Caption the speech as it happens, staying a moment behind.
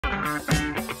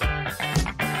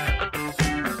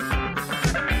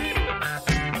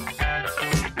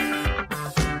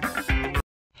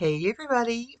Hey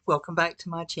everybody, welcome back to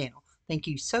my channel. Thank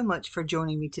you so much for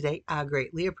joining me today. I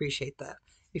greatly appreciate that.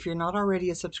 If you're not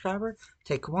already a subscriber,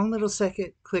 take one little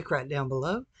second, click right down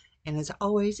below. And as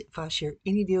always, if I share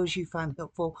any deals you find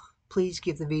helpful, please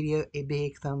give the video a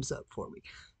big thumbs up for me.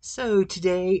 So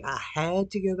today I had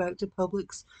to go back to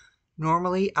Publix.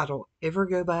 Normally I don't ever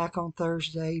go back on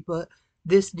Thursday, but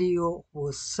this deal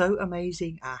was so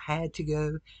amazing I had to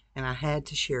go and I had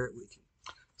to share it with you.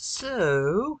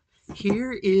 So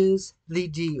here is the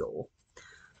deal.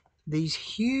 These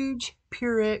huge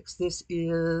Purex, this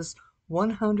is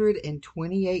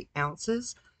 128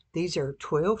 ounces. These are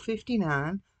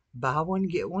 $12.59. Buy one,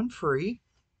 get one free.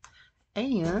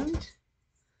 And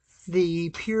the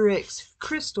Purex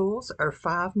crystals are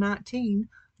 $5.19.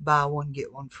 Buy one,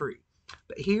 get one free.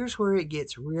 But here's where it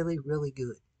gets really, really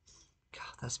good.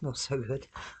 God, that smells so good.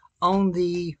 On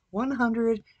the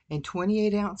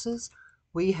 128 ounces,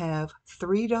 we have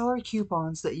 $3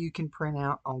 coupons that you can print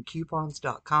out on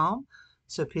coupons.com.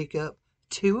 So pick up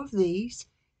 2 of these.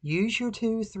 Use your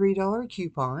 2 $3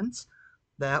 coupons.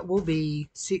 That will be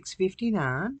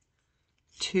 $6.59.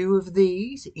 2 of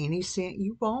these, any cent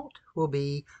you want, will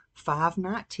be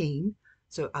 $5.19.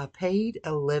 So I paid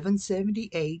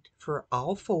 $11.78 for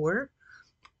all 4.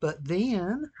 But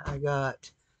then I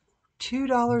got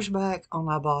 $2 back on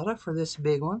ibotta for this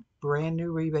big one. Brand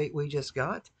new rebate we just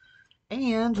got.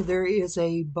 And there is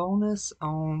a bonus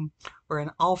on, or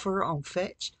an offer on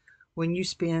Fetch. When you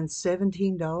spend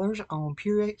 $17 on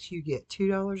Purex, you get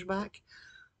 $2 back.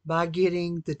 By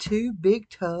getting the 2 big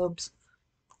tubs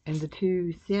and the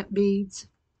 2 scent beads,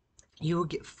 you will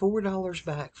get $4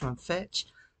 back from Fetch.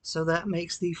 So that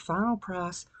makes the final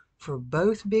price for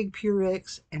both big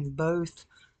Purex and both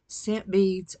scent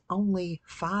beads only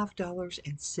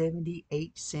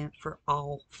 $5.78 for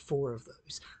all 4 of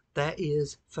those. That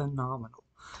is phenomenal.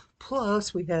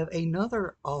 Plus, we have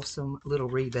another awesome little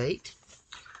rebate.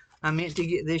 I meant to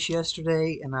get this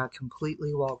yesterday and I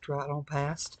completely walked right on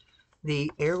past. The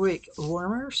AirWick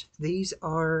warmers, these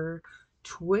are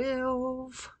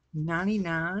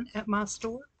 $12.99 at my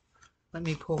store. Let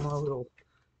me pull my little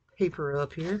paper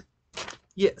up here.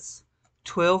 Yes,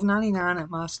 $12.99 at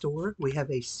my store. We have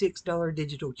a $6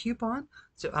 digital coupon,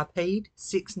 so I paid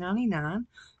 $6.99.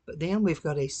 But then we've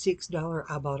got a $6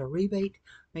 ibotta rebate.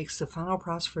 Makes the final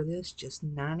price for this just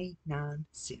 99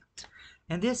 cents.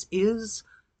 And this is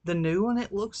the new one,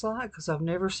 it looks like, because I've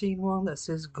never seen one that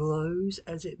says glows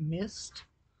as it mist.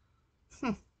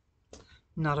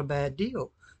 Not a bad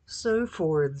deal. So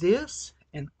for this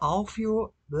and all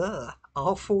 4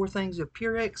 things of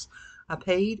Purex, I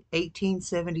paid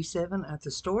 $18.77 at the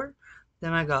store.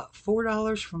 Then I got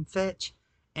 $4 from Fetch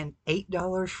and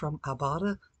 $8 from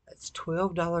ibotta. That's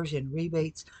 $12 in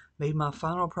rebates. Made my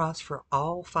final price for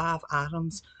all 5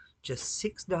 items just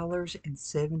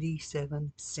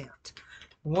 $6.77.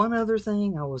 One other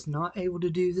thing I was not able to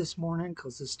do this morning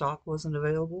because the stock wasn't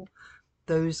available.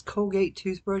 Those Colgate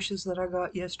toothbrushes that I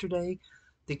got yesterday,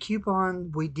 the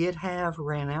coupon we did have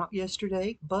ran out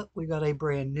yesterday, but we got a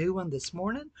brand new one this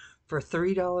morning for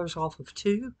 $3 off of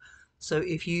 2. So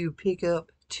if you pick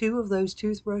up 2 of those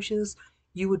toothbrushes,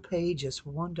 you would pay just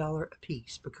 $1 a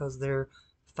piece because they're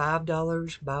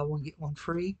 $5, buy one, get one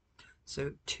free.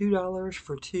 So $2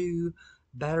 for 2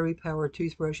 battery-powered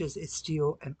toothbrushes is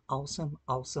still an awesome,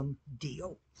 awesome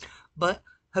deal. But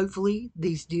hopefully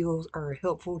these deals are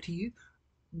helpful to you.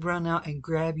 Run out and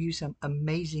grab you some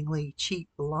amazingly cheap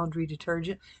laundry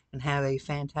detergent and have a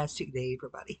fantastic day,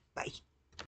 everybody. Bye.